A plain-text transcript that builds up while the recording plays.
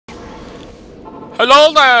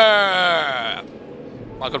Hello there!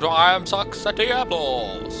 Welcome to Am Sux at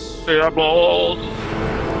Diablos. Diablo!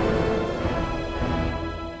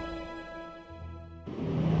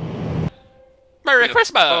 Merry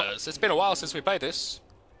Christmas! It's been a while since we played this.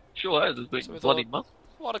 Sure has, it's been So we a bloody thought, month.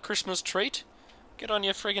 what a Christmas treat. Get on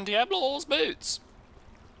your friggin' Diablo's boots.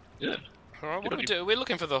 Yeah. Alright, what do we do? We're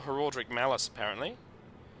looking for the Heraldric Malice, apparently.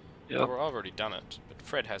 Yeah. Well, I've already done it, but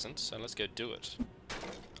Fred hasn't, so let's go do it.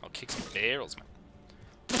 I'll kick some barrels, man.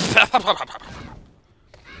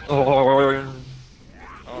 Oh.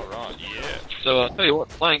 Alright, yeah. So, I'll tell you what,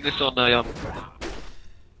 playing this on a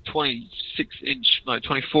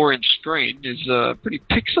 24-inch screen is pretty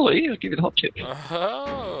pixely. I'll give you the hot tip.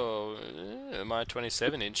 Oh, yeah, my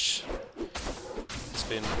 27-inch. It's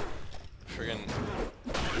been friggin'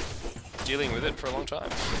 dealing with it for a long time.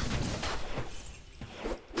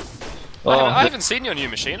 I haven't seen your new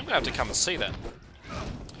machine. I'm gonna have to come and see that.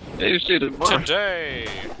 Yeah, you see it tomorrow. Today!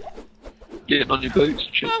 Getting on your boots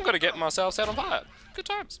and shit. I'm gonna get myself set on fire. Good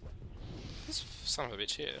times. This son of a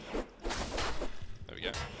bitch here. There we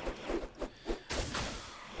go.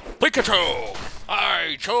 Pikachu!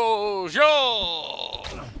 I chose you!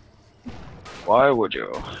 Why would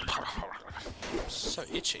you? So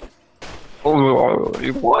itchy. Oh,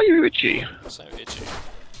 why are you itchy? So itchy.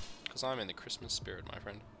 Because I'm in the Christmas spirit, my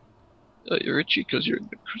friend. Oh, you're itchy because you're in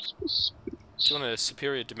the Christmas spirit. Do you want a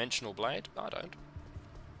superior dimensional blade? I don't.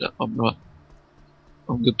 No, I'm not.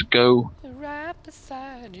 I'm good to go. Right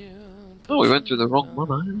beside you. Oh, we went through the wrong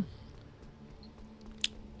one,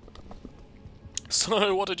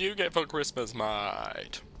 So, what did you get for Christmas,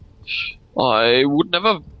 mate? I would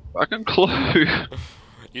never fucking clue.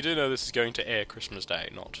 You do know this is going to air Christmas Day,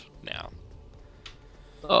 not now.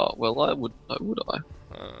 Oh, well, I would know, would I?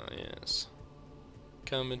 Yes.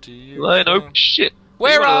 Coming to you. I know shit.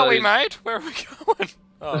 Where are we, mate? Where are we going?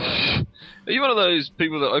 Oh. Are you one of those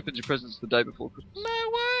people that opens your presents the day before Christmas? No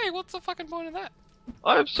way! What's the fucking point of that?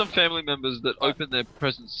 I have some family members that open their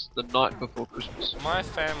presents the night before Christmas. My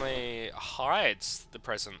family hides the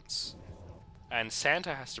presents, and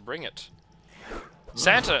Santa has to bring it.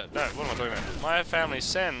 Santa! No, what am I talking about? My family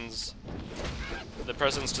sends the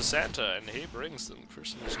presents to Santa, and he brings them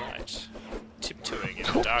Christmas night, tiptoeing in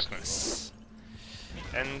the darkness.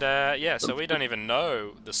 And, yeah, so we don't even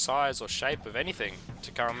know the size or shape of anything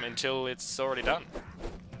to come until it's already done.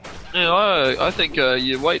 Yeah, I think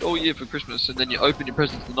you wait all year for Christmas and then you open your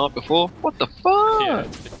presents the night before. What the fuck? Yeah,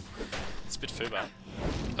 it's a bit fubar.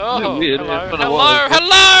 Oh, weird. hello,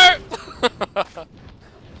 hello!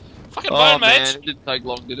 Fucking Oh bone, mate! man, it didn't take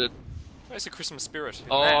long, did it? Where's the Christmas spirit?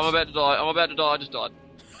 Oh, I'm about to die. I'm about to die. I just died.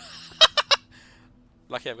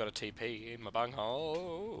 Lucky I've got a TP in my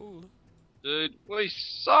bunghole. Dude, we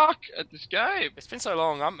suck at this game. It's been so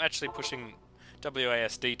long, I'm actually pushing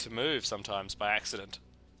WASD to move sometimes by accident.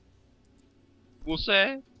 We'll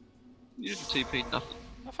say you didn't TP nothing.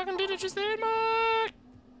 I fucking did it just then, mate!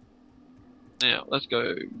 Now, let's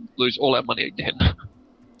go lose all our money again.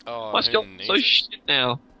 Oh, My skeleton's so shit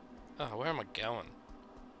now. Oh, where am I going?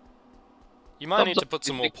 You might need to put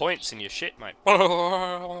some more points in your shit, mate.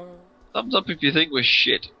 Thumbs up if you think we're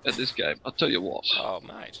shit at this game. I'll tell you what. Oh,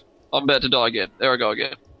 mate. I'm about to die again. There I go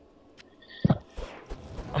again.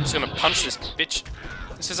 I'm just gonna punch this bitch.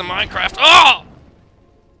 This isn't Minecraft. Oh!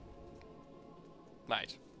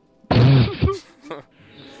 Mate.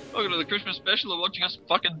 Welcome to the Christmas special of watching us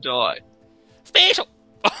fucking die. Special!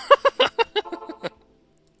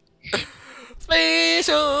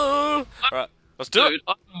 Special! Alright, let's do it!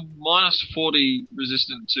 I'm minus 40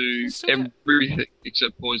 resistant to everything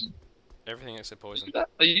except poison. Everything except poison. Are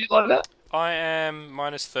you like that? I am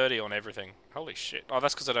minus 30 on everything. Holy shit. Oh,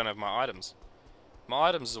 that's because I don't have my items. My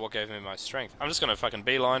items is what gave me my strength. I'm just gonna fucking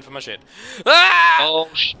beeline for my shit. Ah! Oh,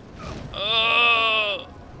 shit. Oh!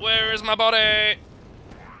 Where is my body?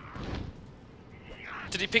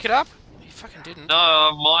 Did he pick it up? He fucking didn't.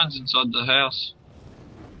 No, mine's inside the house.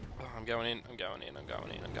 Oh, I'm going in, I'm going in, I'm going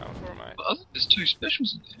in, I'm going for it, mate. I think there's two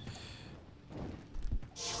specials in there.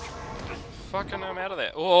 Fucking, I'm out of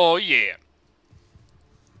there. Oh, yeah.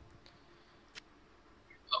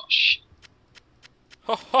 Oh, shit.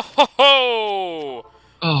 Ho ho ho ho!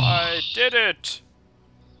 Oh, I did it!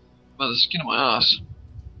 by the skin of my ass.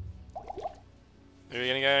 Are we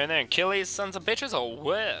gonna go in there and kill these sons of bitches or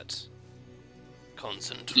what?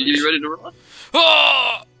 Concentration. You ready to run?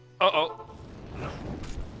 Oh! Uh-oh.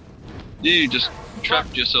 You just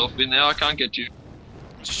trapped yourself in there. I can't get you.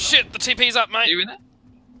 Shit, the TP's up, mate. Are you in there?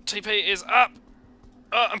 TP is up.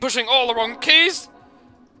 I'm pushing all the wrong keys.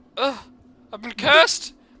 I've been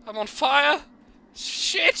cursed. I'm on fire.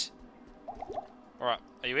 Shit. Alright,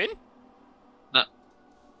 are you in? No.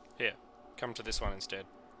 come to this one instead.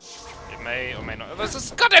 It may or may not. There's this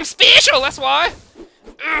goddamn speeashul, that's why!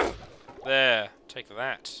 Ugh. There, take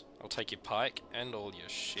that. I'll take your pike and all your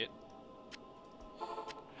shit.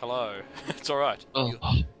 Hello. It's alright. Oh,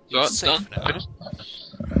 You're right, safe done.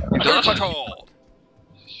 now. Done. Control.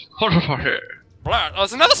 Horrifier. Oh,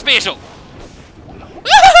 there's another speeashul!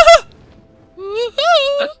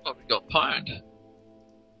 That's why we got pwned.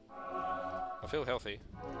 I feel healthy.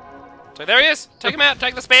 So there he is! Take him out!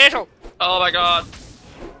 Take the speeashul! Oh my god.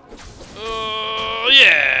 Oh,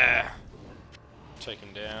 yeah! Take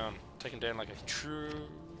him down. Take him down like a true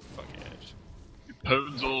fuckhead.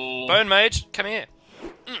 Ponzel. Bone Mage, come here.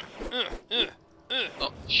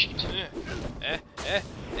 Oh, shit.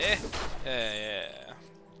 Yeah.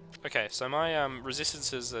 Okay, so my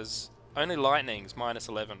resistances is only lightning's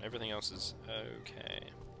 -11. Everything else is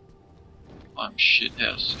okay. I'm shit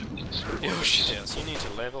house. Oh shit house, you need to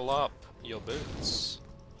level up your boots.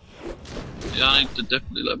 Yeah, I need to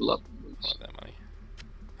definitely level up. Like that money.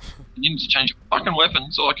 You need to change your fucking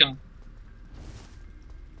weapon so I can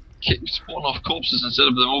spawn off corpses instead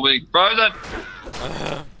of them all being frozen.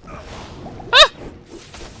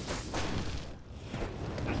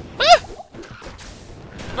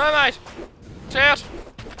 No, mate! It's out!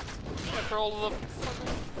 Out for all of the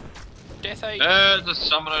fucking death aid. There's a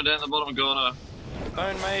summoner down the bottom corner.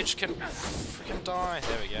 Bone Mage can freaking die.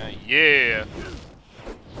 There we go. Yeah!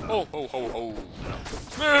 Ho ho ho ho!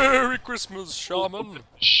 Merry Christmas, Shaman!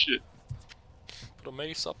 Shit. Put a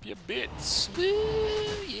mace up your bits. Woo,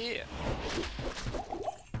 yeah!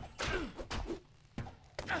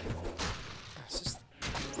 Is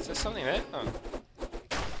there something there? Oh.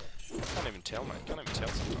 Can't even tell, mate. Can't even tell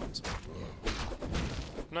sometimes.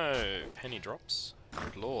 No penny drops.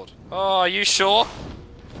 Good lord. Oh, are you sure?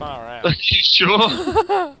 Far out. Are you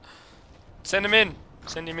sure? Send him in.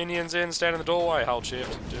 Send your minions in. Stand in the doorway. Hold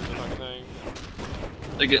shift. Do the fucking thing.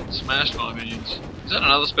 They're getting smashed by minions. Is that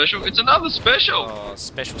another special? It's another special! Oh,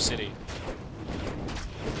 special city.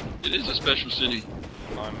 It is a special city.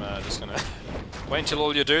 I'm just gonna wait until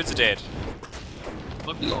all your dudes are dead.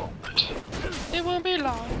 Might be long, mate. It won't be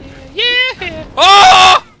long. Yeah.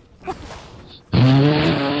 Oh!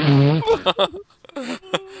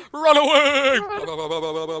 Run away!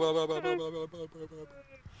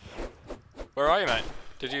 Where are you, mate?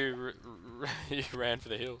 Did you you ran for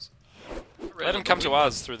the hills? Let him come to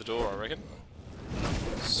us through the door, I reckon.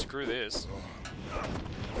 Screw this.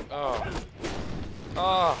 Oh.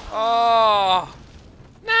 Oh. Oh.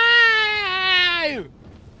 No!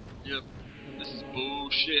 Yep. This is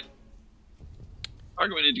bullshit. I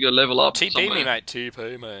reckon we need to go level up. TP somewhere. me, mate.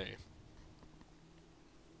 TP me.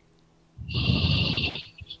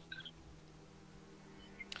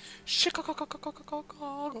 Chicago.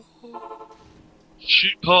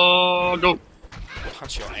 Chicago.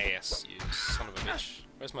 Punch your ass, you son of a bitch.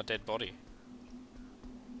 Where's my dead body?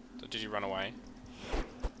 Did you run away?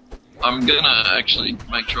 I'm gonna actually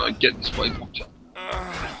make sure I get this waypoint.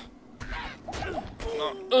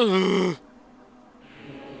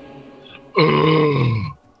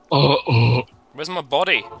 Where's my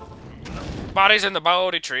body? Body's in the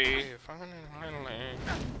Bodhi tree.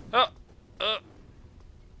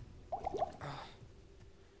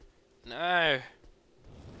 No.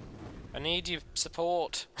 I need your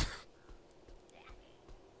support.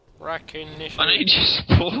 Recognition. I need your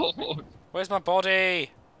support. Where's my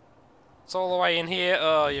body? It's all the way in here.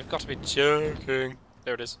 Oh, you've got to be joking.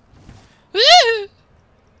 There it is. Woo!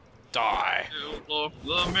 Die. Kill off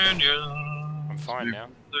the minions. I'm fine now.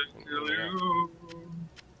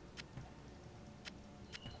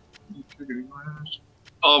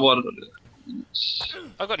 Oh, what did I do?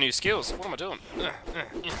 I've got new skills. What am I doing?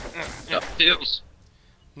 Yep, heals.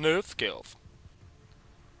 New skills.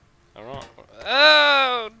 Alright.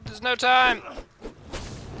 Oh! There's no time!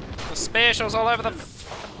 The specials all over the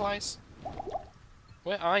fucking place.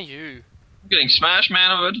 Where are you? I'm getting smashed,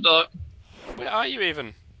 man. I'm about to die. Where are you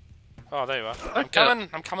even? Oh, there you are. Okay.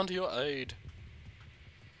 I'm coming to your aid.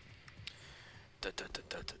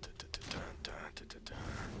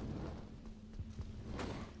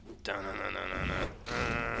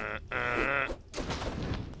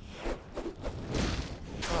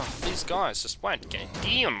 Oh, these guys just won't get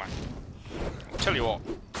in, mate. I'll tell you what,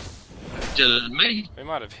 Did me? we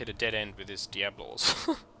might have hit a dead end with this Diablos.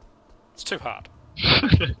 It's too hard.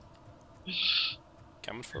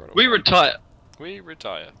 Coming for it all. We retire. We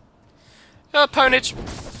retire. Oh, ponage!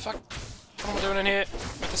 Fuck. What am I doing in here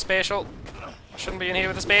with the special? I shouldn't be in here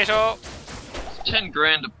with the special. It's 10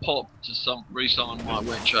 grand a pop to resummon my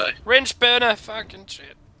wench, eh? Wrench burner! Fucking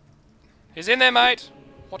shit. He's in there, mate.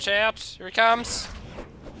 Watch out. Here he comes.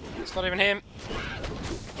 It's not even him.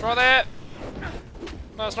 It's right there.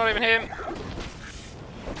 No, it's not even him.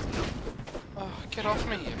 Oh, get off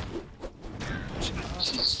me, you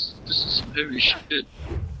This is some heavy shit.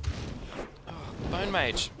 Oh, Bone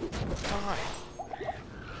Mage. Die.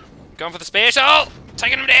 Going for the speeashul!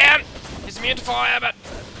 Taking him down! He's immune to fire, but...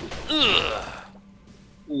 Ugh.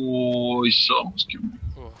 Oh, he's so almost killed me.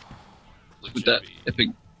 Oh, With that epic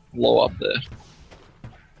blow up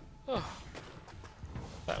there. oh.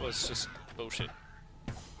 That was just bullshit.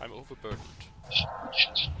 I'm overburdened.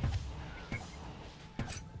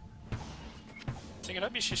 Take it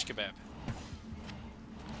up, you shish kebab.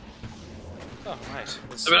 Oh, mate.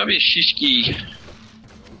 I'm gonna be a shishki.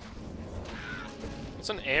 It's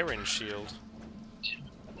an Aaron shield.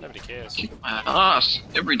 Nobody cares. Kick my ass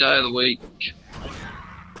every day of the week.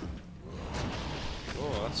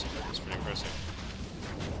 Oh, that's pretty impressive.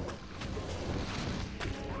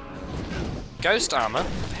 Ghost armor?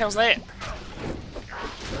 What the hell's that?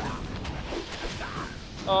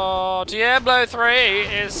 Oh, Diablo 3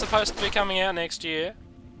 is supposed to be coming out next year.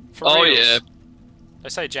 For Oh reals. yeah. They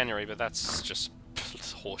say January, but that's just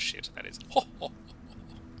horseshit, that is.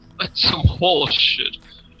 That's some horse shit.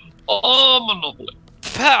 Oh, Monopoly.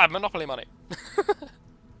 Pah, Monopoly money.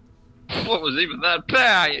 What was even that?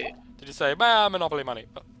 Bah, yeah. Did you say, Monopoly money?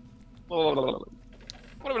 Oh.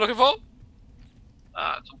 What are we looking for?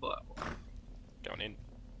 It's a black one. Going in.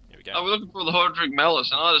 Here we go. We're looking for the Hodrick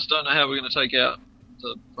Malice, and I just don't know how we're going to take out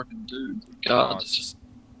the fucking dude. The guards. It's just...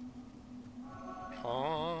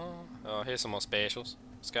 Oh, here's some more specials.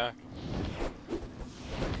 Let's go.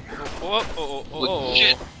 Oh.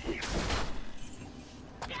 Shit.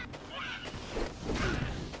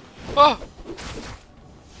 Oh!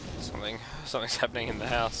 Something's happening in the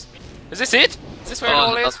house. Is this it? Is this where it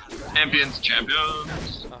all is?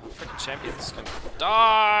 Champions. Oh, freaking champions can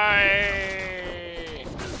die!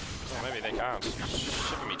 Oh, maybe they can't.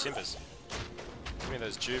 Shiver me timbers. Give me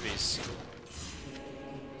those juvies.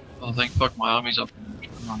 Oh, thank fuck my army's up.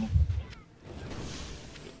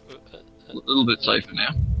 A little bit safer now.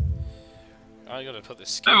 I gotta put this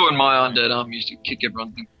skin. Remember when my undead army used to kick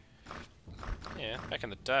everyone? Yeah, back in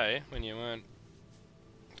the day when you weren't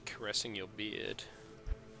caressing your beard.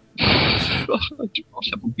 I do not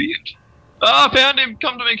have a beard. Ah, I found him!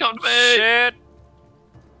 Come to me, come to me! Shit!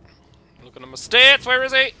 Looking at my stats, where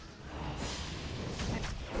is he?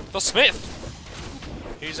 The Smith!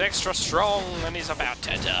 He's extra strong and he's about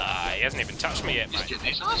to die. He hasn't even touched me yet, He's mate. getting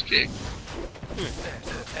his ass kicked.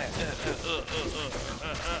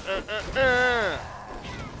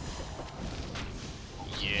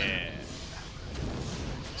 Yeah.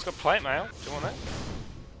 It's got plate mail. Do you want that?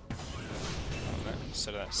 Oh, no.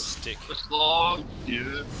 Instead of that stick. Just log.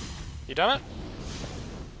 Yeah. You done it?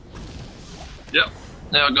 Yep.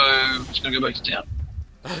 Now I'm just gonna go back to town.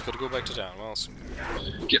 Gotta go back to town. Well,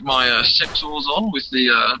 Get my sex saws on with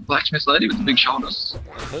the blacksmith lady with the big shoulders.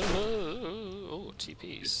 oh,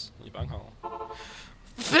 TPs in your bunghole.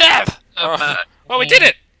 Alright. Well, we did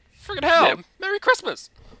it! Friggin' hell! Yep. Merry Christmas!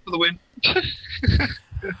 For the win.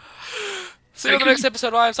 See you on the next episode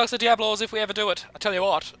of Am Sux Diablo, if we ever do it. I tell you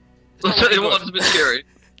what. I'll tell you what, it's a bit scary.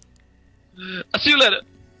 I'll see you later.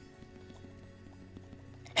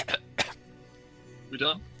 We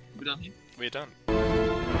done? We done here? We're done.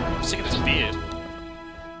 I'm sick of this beard.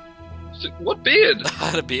 What beard? I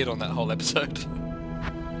had a beard on that whole episode.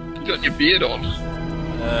 You got your beard on.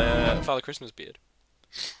 Father Christmas beard.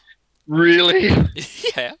 Really?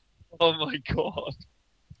 Yeah. Oh my god.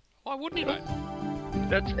 Why wouldn't you, mate?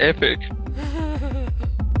 That's epic.